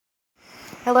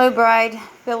Hello, Bride,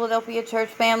 Philadelphia Church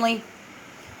family.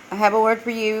 I have a word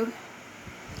for you.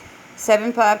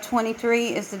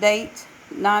 7/5/23 is the date.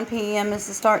 9 p.m. is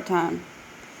the start time.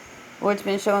 Lord's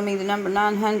been showing me the number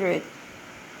 900.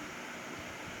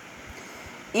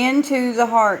 Into the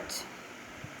heart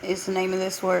is the name of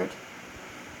this word.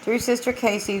 Through Sister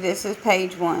Casey, this is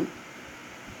page 1.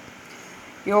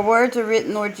 Your words are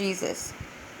written, Lord Jesus.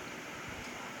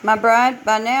 My bride,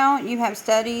 by now you have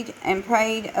studied and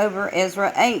prayed over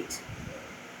Ezra 8.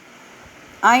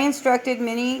 I instructed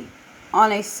many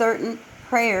on a certain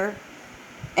prayer,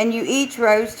 and you each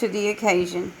rose to the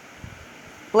occasion.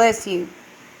 Bless you,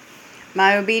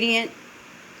 my obedient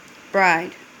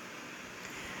bride.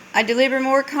 I deliver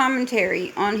more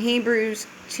commentary on Hebrews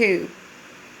 2.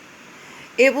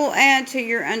 It will add to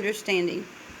your understanding.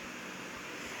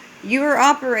 You are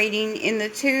operating in the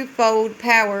twofold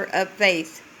power of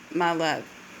faith, my love.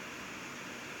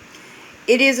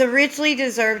 It is a richly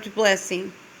deserved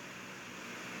blessing.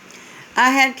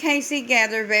 I had Casey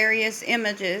gather various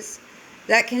images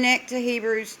that connect to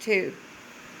Hebrews 2.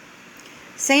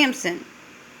 Samson.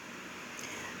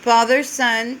 Father's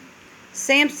son,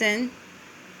 Samson,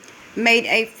 made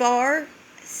a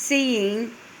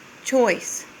far-seeing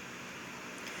choice.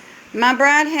 My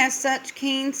bride has such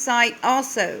keen sight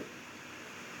also.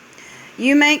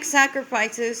 You make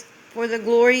sacrifices for the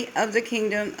glory of the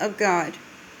kingdom of God.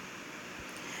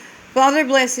 Father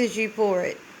blesses you for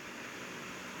it.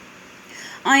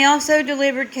 I also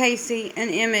delivered Casey an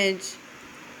image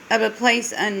of a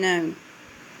place unknown.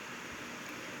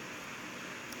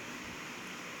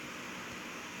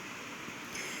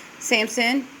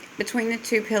 Samson, between the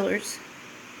two pillars.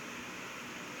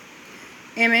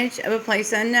 Image of a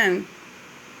place unknown.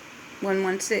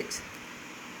 116.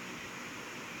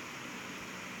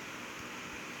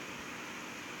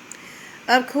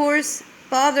 Of course,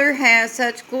 Father has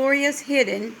such glorious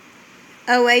hidden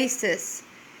oasis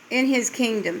in his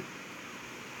kingdom.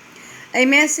 A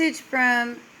message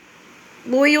from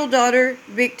loyal daughter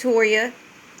Victoria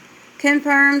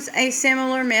confirms a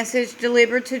similar message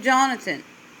delivered to Jonathan.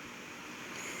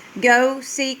 Go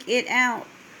seek it out.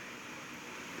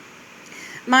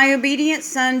 My obedient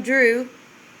son Drew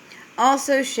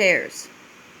also shares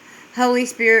Holy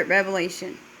Spirit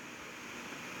revelation.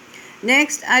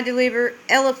 Next, I deliver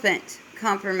elephant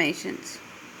confirmations.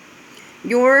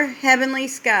 Your heavenly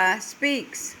sky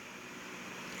speaks.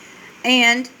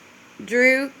 And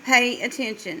Drew, pay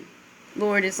attention.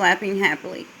 Lord is lapping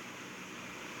happily.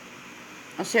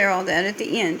 I'll share all that at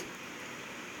the end.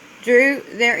 Drew,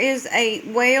 there is a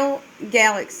whale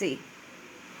galaxy.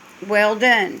 Well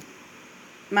done,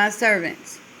 my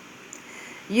servants.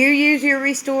 You use your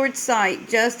restored sight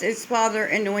just as Father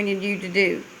anointed you to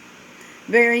do.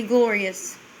 Very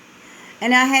glorious.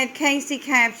 And I had Casey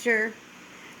capture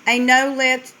a no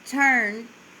left turn,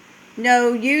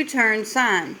 no U-turn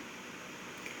sign.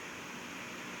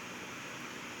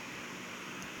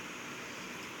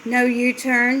 No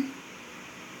U-turn.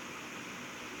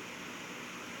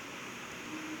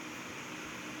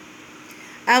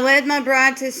 I led my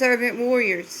bride to servant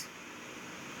warriors.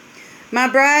 My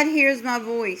bride hears my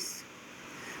voice.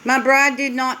 My bride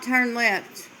did not turn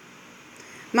left.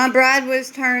 My bride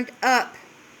was turned up,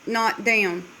 not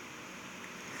down.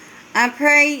 I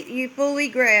pray you fully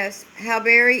grasp how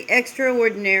very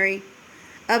extraordinary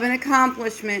of an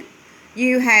accomplishment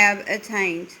you have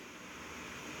attained.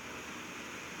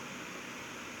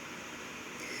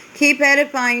 Keep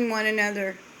edifying one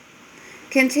another.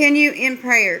 Continue in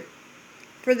prayer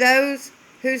for those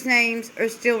whose names are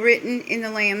still written in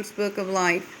the Lamb's Book of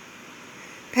Life.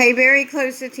 Pay very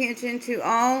close attention to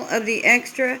all of the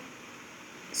extra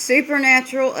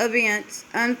supernatural events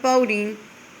unfolding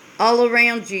all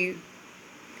around you.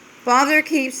 Father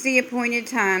keeps the appointed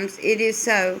times. It is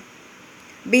so.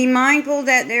 Be mindful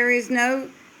that there is no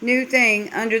new thing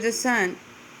under the sun.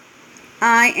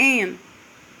 I am.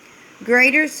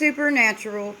 Greater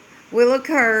supernatural will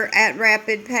occur at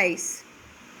rapid pace.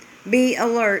 Be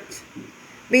alert.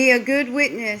 Be a good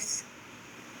witness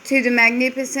to the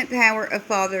magnificent power of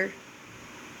Father.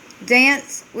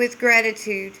 Dance with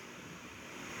gratitude.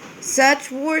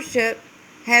 Such worship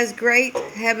has great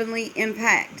heavenly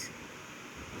impact.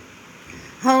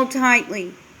 Hold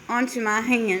tightly onto my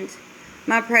hand,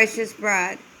 my precious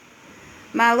bride.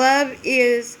 My love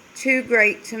is too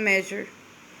great to measure.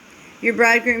 Your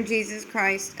bridegroom, Jesus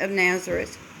Christ of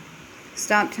Nazareth.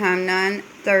 Stop time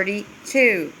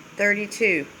 9:32.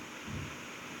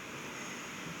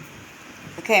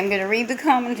 Okay, I'm going to read the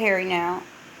commentary now.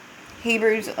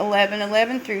 Hebrews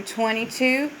 11:11 through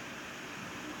 22.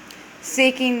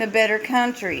 Seeking the better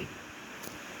country.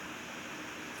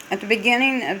 At the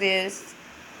beginning of this,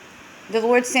 The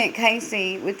Lord sent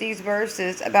Casey with these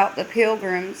verses about the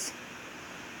pilgrims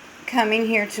coming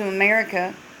here to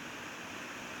America,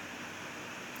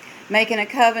 making a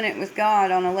covenant with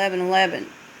God on 11/11.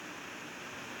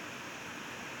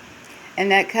 And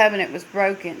that covenant was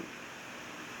broken.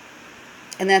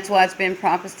 And that's why it's been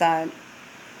prophesied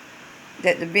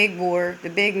that the big war, the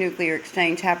big nuclear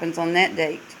exchange, happens on that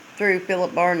date through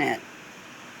Philip Barnett.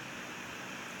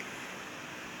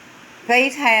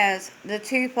 Faith has the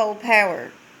twofold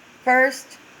power.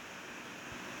 First,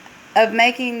 of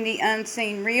making the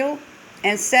unseen real,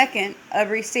 and second, of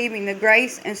receiving the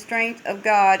grace and strength of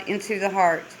God into the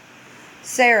heart.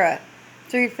 Sarah,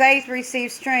 through faith,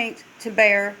 received strength to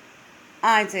bear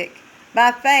Isaac.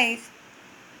 By faith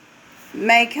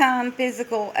may come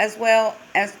physical as well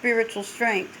as spiritual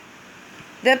strength.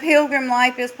 The pilgrim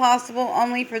life is possible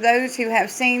only for those who have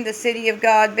seen the city of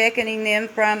God beckoning them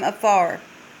from afar.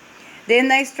 Then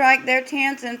they strike their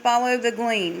tents and follow the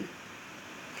gleam.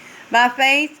 By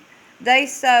faith, they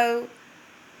so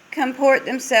comport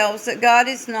themselves that God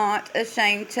is not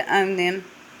ashamed to own them.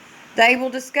 They will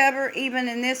discover even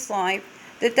in this life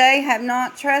that they have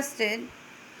not trusted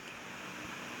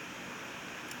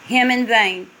Him in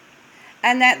vain,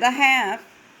 and that the half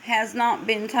has not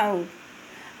been told.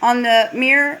 On the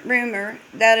mere rumor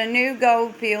that a new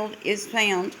gold field is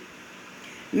found,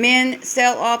 men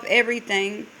sell off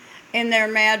everything in their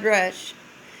mad rush.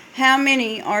 How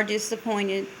many are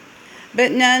disappointed?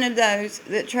 But none of those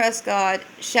that trust God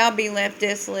shall be left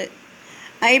desolate.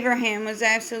 Abraham was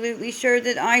absolutely sure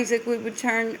that Isaac would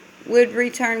return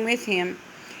with him,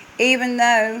 even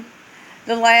though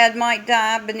the lad might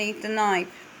die beneath the knife.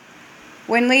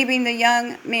 When leaving the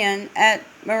young men at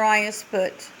Moriah's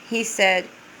foot, he said,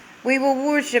 "We will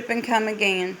worship and come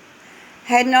again."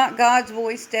 Had not God's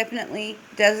voice definitely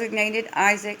designated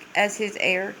Isaac as his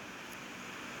heir?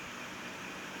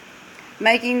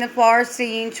 Making the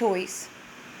far-seeing choice.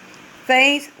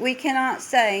 Faith, we cannot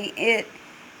say it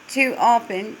too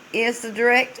often, is the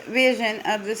direct vision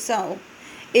of the soul.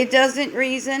 It doesn't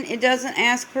reason, it doesn't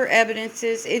ask for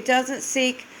evidences, it doesn't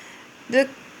seek the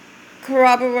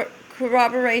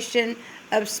corroboration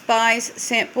of spies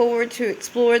sent forward to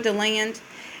explore the land.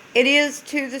 It is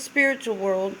to the spiritual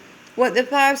world what the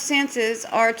five senses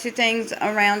are to things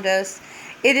around us.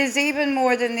 It is even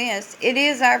more than this. It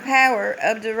is our power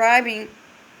of deriving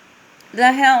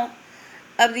the help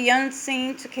of the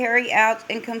unseen to carry out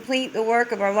and complete the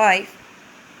work of our life.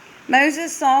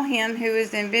 Moses saw Him who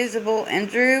is invisible and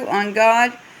drew on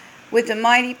God with a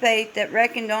mighty faith that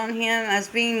reckoned on Him as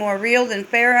being more real than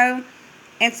Pharaoh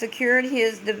and secured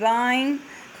his divine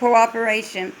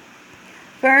cooperation.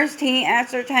 First, he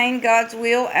ascertained God's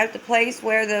will at the place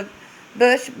where the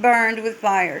bush burned with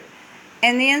fire,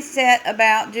 and then set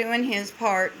about doing his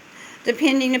part,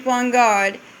 depending upon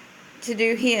God to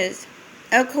do his.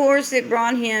 Of course, it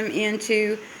brought him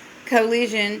into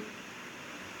collision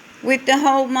with the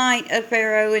whole might of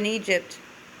Pharaoh in Egypt,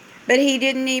 but he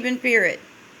didn't even fear it.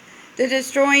 The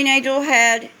destroying angel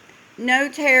had no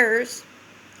terrors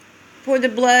for the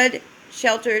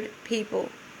blood-sheltered people.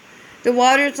 The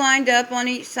waters lined up on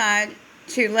each side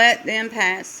to let them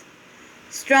pass.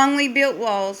 Strongly built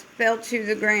walls fell to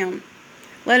the ground.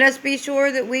 Let us be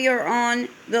sure that we are on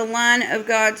the line of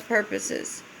God's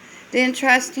purposes. Then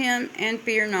trust Him and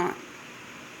fear not.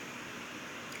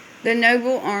 The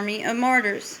noble army of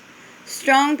martyrs.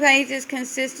 Strong faith is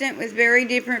consistent with very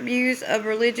different views of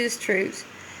religious truths.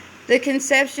 The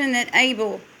conception that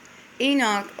Abel,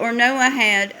 Enoch, or Noah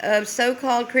had of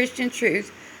so-called Christian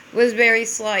truth was very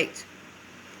slight,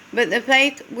 but the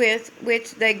faith with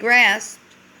which they grasped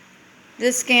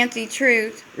the scanty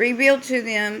truth revealed to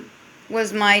them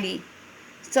was mighty,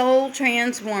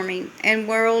 soul-transforming, and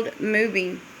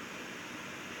world-moving.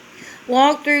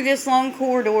 Walk through this long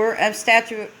corridor of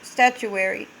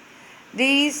statuary.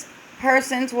 These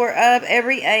persons were of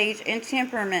every age and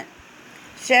temperament.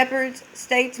 Shepherds,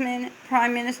 statesmen,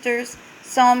 prime ministers,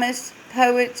 psalmists,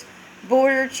 poets,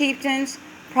 border chieftains,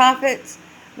 prophets,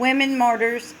 women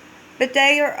martyrs, but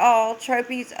they are all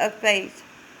trophies of faith.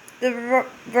 The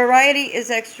variety is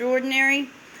extraordinary,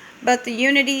 but the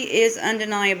unity is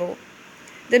undeniable.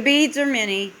 The beads are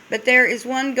many, but there is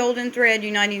one golden thread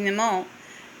uniting them all.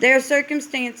 Their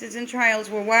circumstances and trials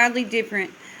were widely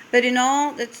different, but in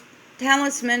all the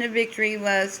talisman of victory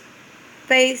was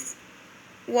faith's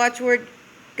watchword: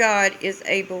 God is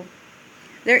able.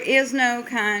 There is no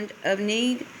kind of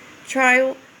need,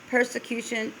 trial,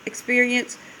 persecution,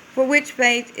 experience for which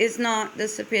faith is not the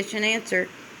sufficient answer.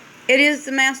 It is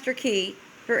the master key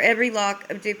for every lock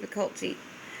of difficulty.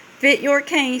 Fit your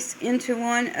case into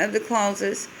one of the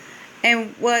clauses,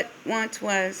 and what once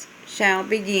was shall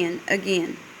begin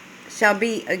again. Shall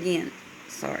be again.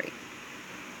 Sorry.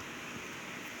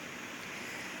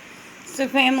 So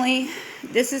family,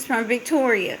 this is from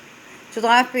Victoria.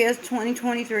 July 5th,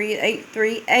 2023 at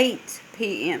 8:38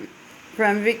 p.m.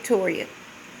 from Victoria.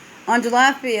 On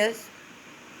July 5th,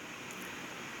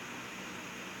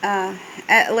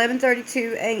 at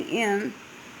 11:32 a.m.,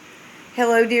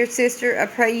 hello dear sister, I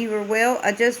pray you are well.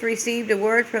 I just received a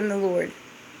word from the Lord.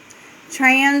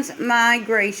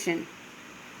 Transmigration.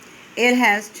 It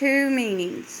has two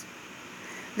meanings.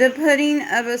 The putting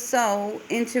of a soul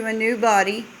into a new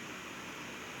body.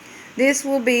 This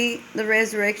will be the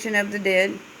resurrection of the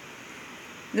dead.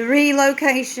 The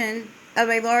relocation of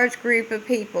a large group of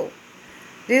people.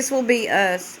 This will be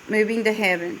us moving to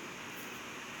heaven.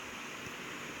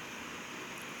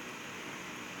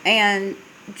 And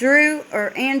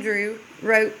Andrew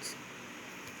wrote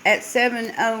at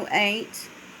 7:08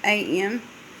 a.m.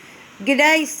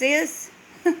 G'day, sis.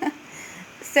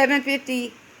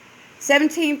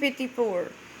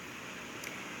 1754.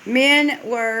 Men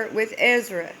were with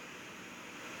Ezra.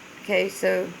 Okay,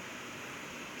 so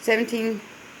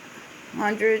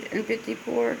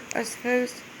 1754, I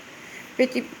suppose.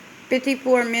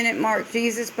 54-minute mark.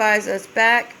 Jesus buys us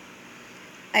back.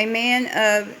 A man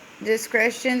of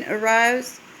discretion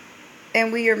arrives,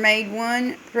 and we are made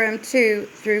one from two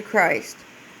through Christ.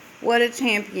 What a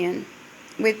champion.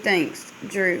 With thanks,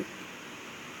 Drew.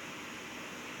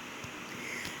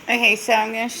 Okay, so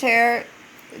I'm going to share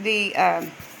the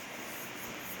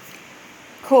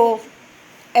cool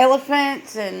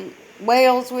elephants and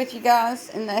whales with you guys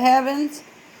in the heavens.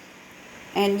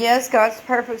 And yes, God's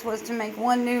purpose was to make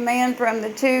one new man from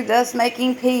the two, thus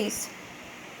making peace.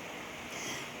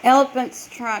 Elephant's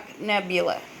Trunk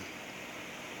Nebula.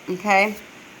 Okay.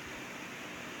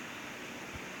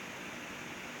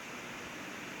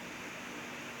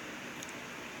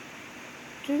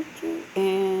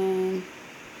 And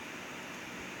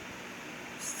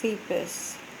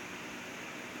Cephas.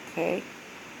 Okay.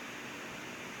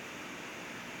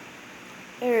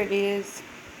 There it is.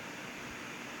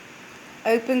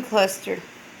 Open cluster.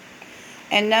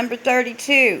 And number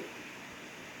 32.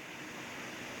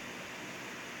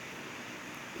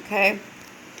 Okay.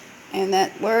 And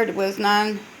that word was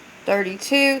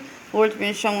 932. Lord's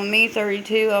been showing me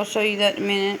 32. I'll show you that in a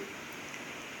minute.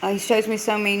 He shows me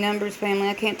so many numbers, family.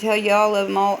 I can't tell you all of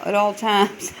them all at all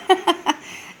times.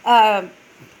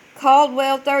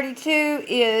 Caldwell 32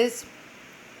 is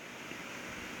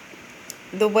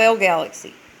the Whale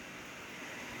Galaxy.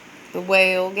 The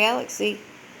Whale Galaxy.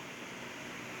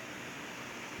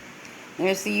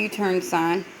 There's the U-turn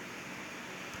sign.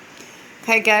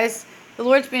 Okay, guys. The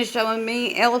Lord's been showing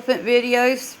me elephant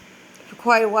videos for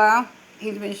quite a while.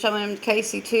 He's been showing them to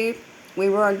Casey, too. We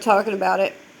were already talking about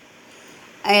it.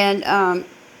 And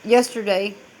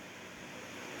yesterday,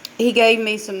 he gave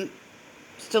me some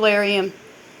stellarium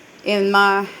in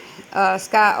my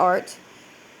sky art.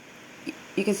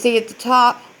 You can see at the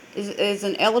top is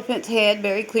an elephant's head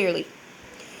very clearly.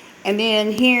 And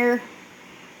then here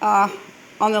on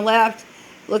the left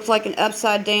looks like an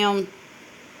upside down,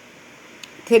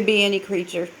 could be any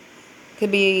creature.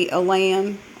 Could be a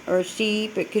lamb or a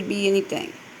sheep. It could be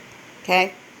anything.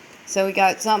 Okay? So we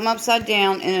got something upside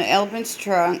down in an elephant's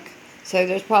trunk. So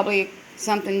there's probably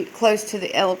something close to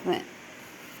the elephant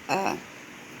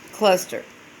cluster.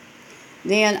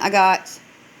 Then I got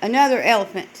another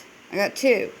elephant. I got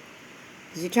two.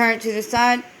 As you turn it to the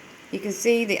side, you can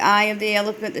see the eye of the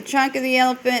elephant, the trunk of the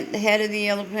elephant, the head of the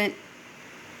elephant.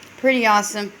 Pretty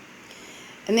awesome.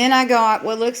 And then I got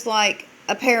what looks like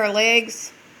a pair of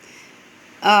legs.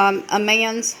 A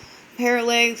man's pair of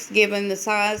legs, given the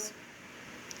size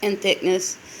and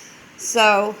thickness.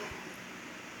 So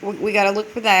we got to look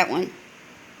for that one.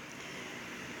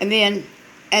 And then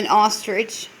an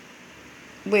ostrich,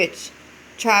 which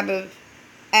tribe of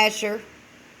Asher.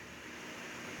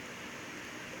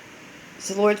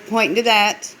 So the Lord's pointing to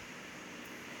that.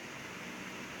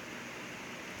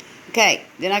 Okay,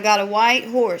 then I got a white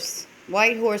horse.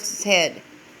 White horse's head.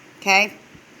 Okay?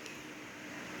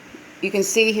 You can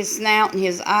see his snout and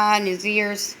his eye and his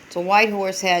ears. It's a white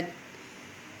horse head.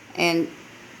 And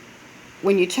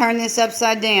when you turn this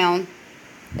upside down,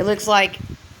 it looks like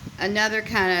another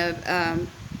kind of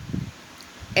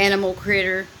animal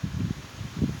critter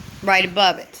right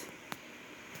above it.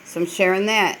 So I'm sharing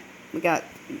that. We got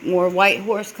more white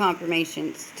horse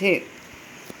confirmations too.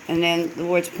 And then the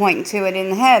Lord's pointing to it in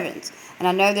the heavens. And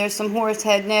I know there's some horse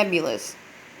head nebulas.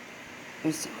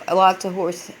 There's lots of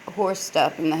horse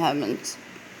stuff in the heavens.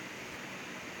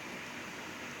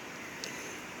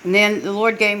 And then the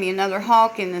Lord gave me another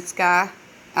hawk in the sky.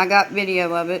 I got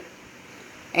video of it.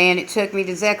 And it took me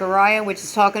to Zechariah, which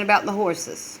is talking about the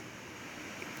horses.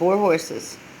 4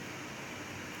 horses.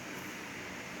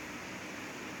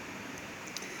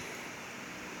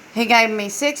 He gave me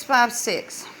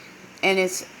 656. And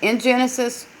it's in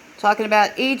Genesis, talking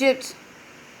about Egypt.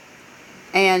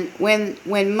 And when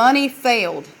money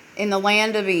failed in the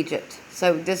land of Egypt.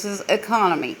 So this is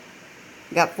economy.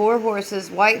 Got 4 horses,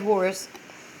 white horse,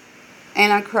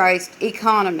 Antichrist,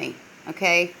 economy.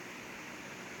 Okay.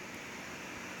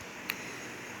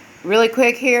 Really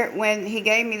quick here, when he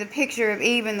gave me the picture of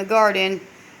Eve in the garden,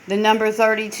 the number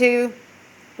 32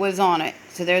 was on it.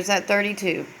 So there's that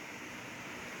 32.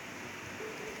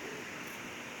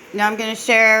 Now I'm going to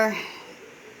share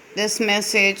this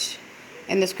message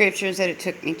and the scriptures that it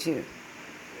took me to.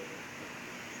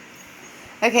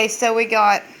 Okay, so we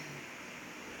got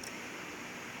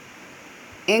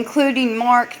including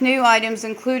mark, new items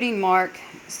including mark.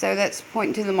 So that's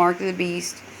pointing to the mark of the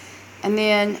beast. And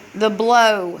then the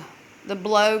blow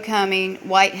coming,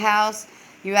 White House.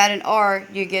 You add an R,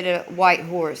 you get a white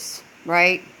horse,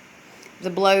 right? The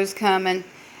blow's coming.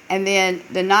 And then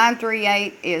the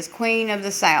 938 is Queen of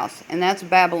the South, and that's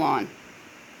Babylon.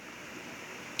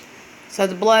 So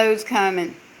the blow's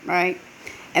coming, right?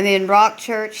 And then Rock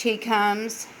Church, he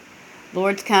comes.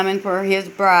 Lord's coming for his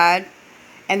bride.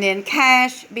 And then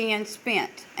cash being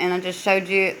spent. And I just showed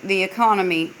you the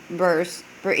economy verse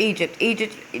for Egypt.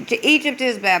 Egypt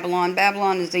is Babylon.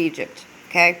 Babylon is Egypt.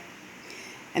 Okay?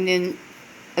 And then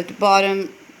at the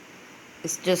bottom,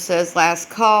 it just says last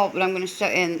call. But I'm going to show,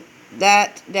 and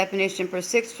that definition for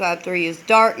 653 is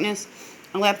darkness.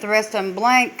 I left the rest of them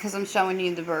blank because I'm showing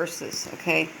you the verses.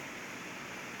 Okay?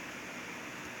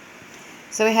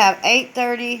 So we have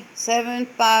 830,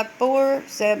 754,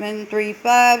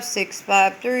 735,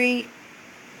 653.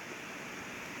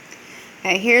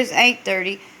 Okay, here's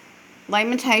 830.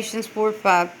 Lamentations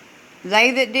 4:5.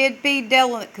 They that did feed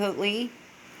delicately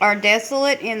are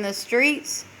desolate in the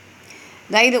streets.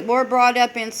 They that were brought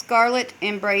up in scarlet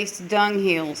embraced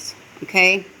dunghills.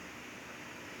 Okay.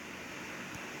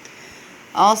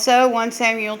 Also 1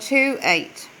 Samuel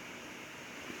 2:8.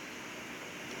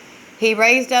 He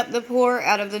raised up the poor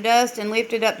out of the dust and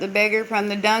lifted up the beggar from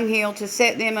the dunghill to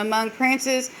set them among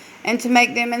princes and to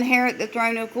make them inherit the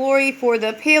throne of glory. For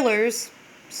the pillars,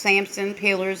 Samson,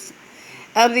 pillars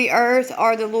of the earth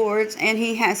are the Lord's, and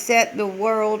he has set the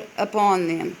world upon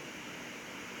them.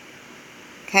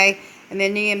 Okay, and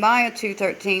then Nehemiah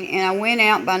 2:13. And I went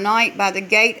out by night by the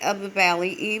gate of the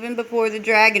valley, even before the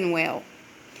dragon well,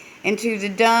 into the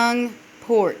dung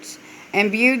ports, and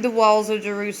viewed the walls of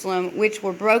Jerusalem, which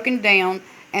were broken down,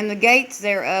 and the gates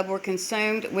thereof were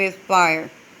consumed with fire.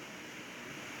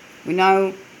 We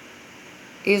know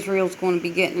Israel's going to be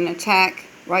getting an attack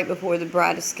right before the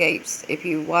bride escapes, if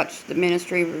you watch the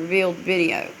Ministry Revealed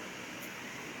video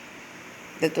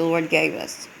that the Lord gave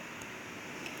us.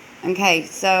 Okay,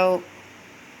 so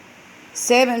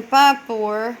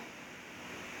 754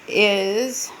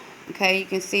 is, okay, you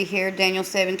can see here Daniel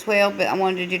 7:12, but I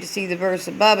wanted you to see the verse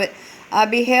above it. I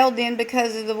beheld then,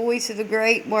 because of the voice of the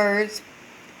great words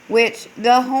which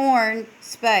the horn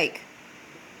spake.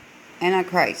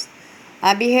 Antichrist.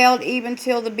 I beheld even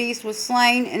till the beast was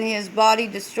slain, and his body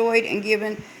destroyed and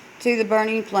given to the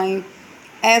burning flame.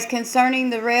 As concerning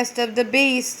the rest of the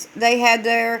beasts, they had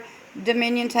their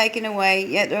dominion taken away,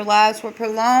 yet their lives were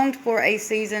prolonged for a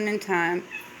season and time.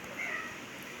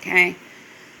 Okay.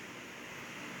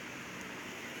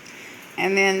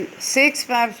 And then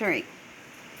 653.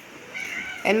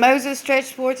 And Moses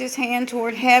stretched forth his hand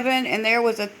toward heaven, and there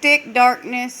was a thick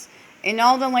darkness in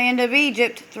all the land of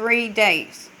Egypt 3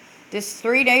 days. This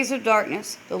 3 days of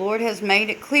darkness, the Lord has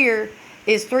made it clear,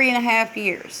 is 3.5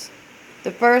 years.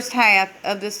 The first half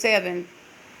of the 7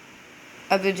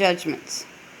 of the judgments.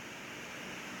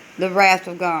 The wrath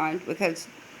of God, because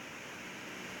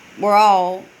we're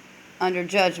all under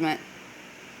judgment.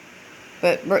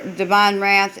 But divine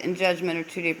wrath and judgment are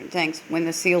 2 different things when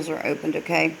the seals are opened,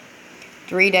 okay?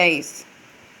 3 days.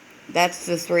 That's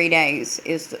the 3 days,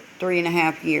 is the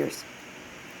 3.5 years.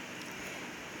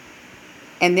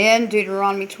 And then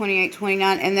Deuteronomy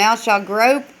 28:29. And thou shalt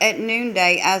grope at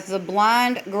noonday as the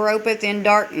blind gropeth in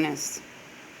darkness.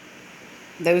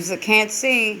 Those that can't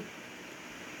see,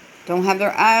 don't have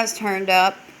their eyes turned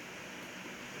up.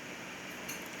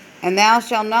 And thou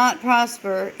shalt not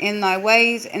prosper in thy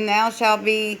ways, and thou shalt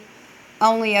be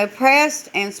only oppressed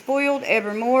and spoiled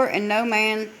evermore, and no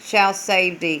man shall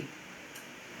save thee.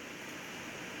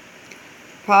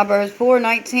 Proverbs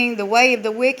 4:19. The way of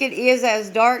the wicked is as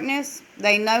darkness.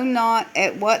 They know not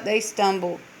at what they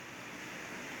stumble.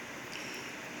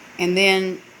 And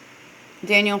then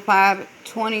Daniel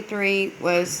 5:23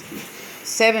 was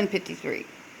 7:53.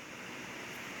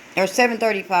 Or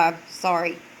 7:35,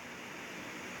 sorry.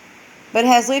 But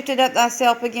has lifted up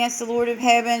thyself against the Lord of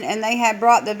heaven, and they have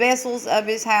brought the vessels of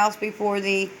his house before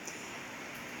thee.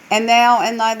 And thou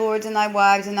and thy lords and thy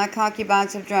wives and thy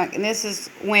concubines have drunk. And this is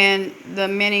when the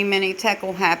many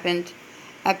tekel happened,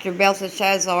 after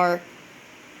Belteshazzar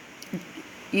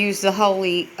used the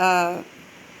holy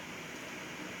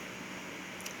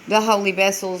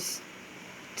vessels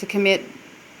to commit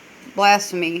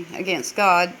blasphemy against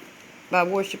God by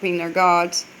worshiping their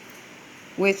gods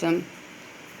with them.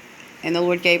 And the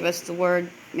Lord gave us the word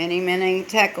many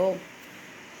tekel.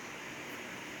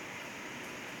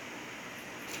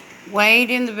 Weighed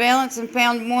in the balance and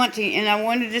found wanting. And I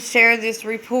wanted to share this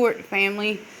report,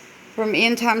 family, from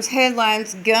End Times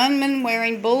Headlines. Gunman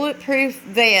wearing bulletproof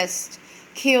vest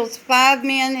kills 5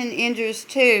 men and injures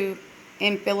 2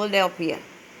 in Philadelphia.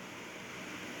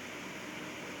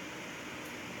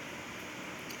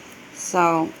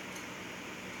 So,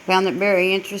 found it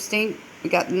very interesting. We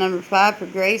got the number 5 for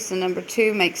grace, and number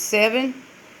 2 makes 7.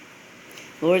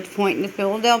 The Lord's pointing to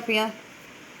Philadelphia.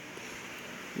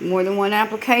 More than one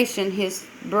application. His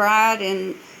bride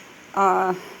and,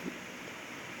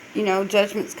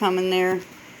 judgment's coming there.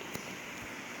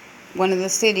 One of the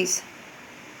cities.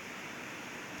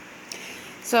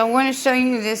 So I want to show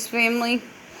you this, family.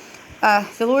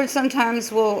 The Lord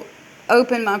sometimes will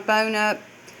open my phone up.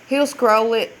 He'll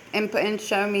scroll it and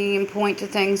show me and point to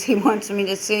things he wants me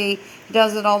to see. He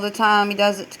does it all the time. He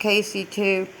does it to Casey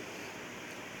too.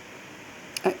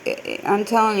 I'm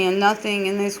telling you, nothing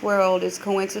in this world is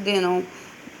coincidental.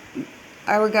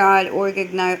 Our God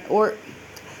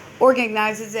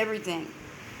organizes everything.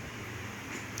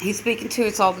 He's speaking to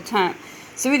us all the time.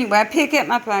 So anyway, I pick up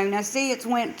my phone. Now see, it's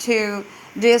went to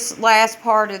this last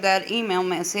part of that email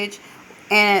message,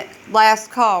 and last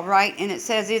call, right? And it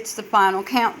says it's the final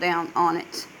countdown on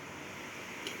it.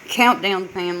 Countdown,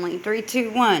 family. 3, 2,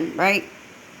 1, right?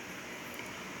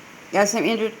 Got some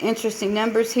interesting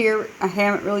numbers here. I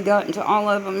haven't really gotten to all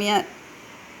of them yet.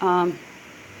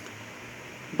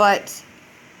 But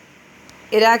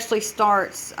it actually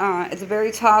starts at the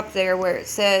very top there where it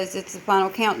says it's the final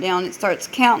countdown. It starts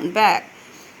counting back.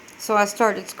 So I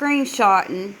started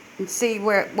screenshotting and see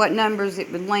what numbers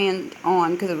it would land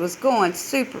on, because it was going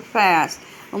super fast.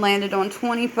 I landed on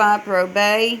 25 for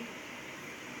obey.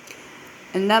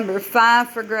 And number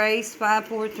 5 for grace. 5,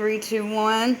 4, 3, 2,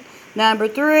 1. Number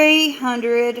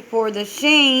 300 for the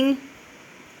sheen.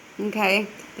 Okay,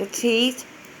 the teeth.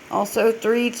 Also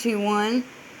 3, 2, 1.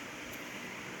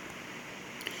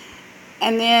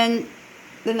 And then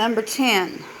the number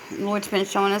 10. The Lord's been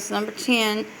showing us number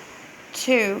 10,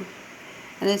 2.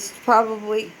 And it's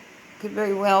probably, could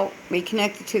very well be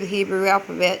connected to the Hebrew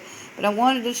alphabet. But I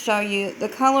wanted to show you the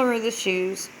color of the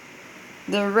shoes.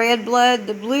 The red blood,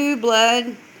 the blue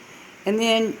blood. And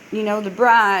then, the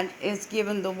bride is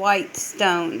given the white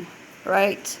stone,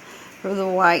 right? For the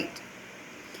white.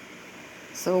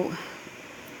 So,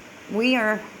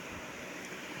 we're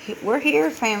here,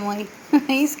 family.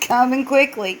 He's coming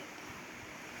quickly.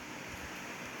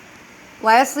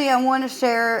 Lastly, I want to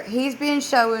share, he's been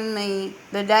showing me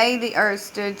the day the earth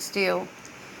stood still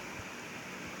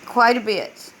quite a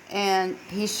bit. And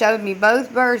he showed me both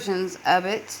versions of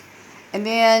it. And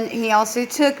then he also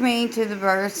took me to the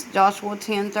verse, Joshua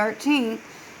 10:13.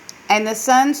 And the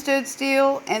sun stood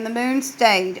still, and the moon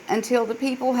stayed, until the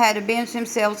people had avenged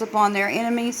themselves upon their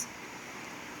enemies.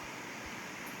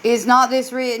 Is not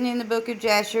this written in the book of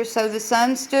Jasher? So the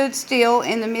sun stood still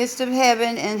in the midst of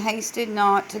heaven, and hasted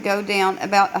not to go down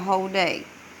about a whole day.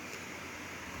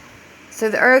 So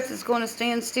the earth is going to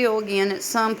stand still again at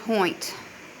some point.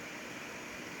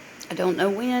 I don't know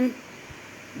when.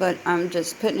 But I'm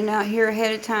just putting it out here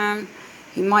ahead of time.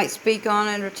 He might speak on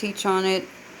it or teach on it.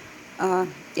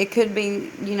 It could be,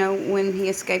 when he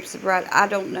escapes the bride. I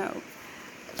don't know.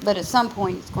 But at some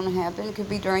point it's going to happen. It could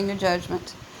be during the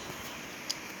judgment.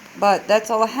 But that's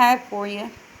all I have for you.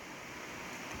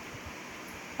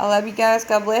 I love you guys.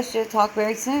 God bless you. Talk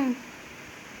very soon.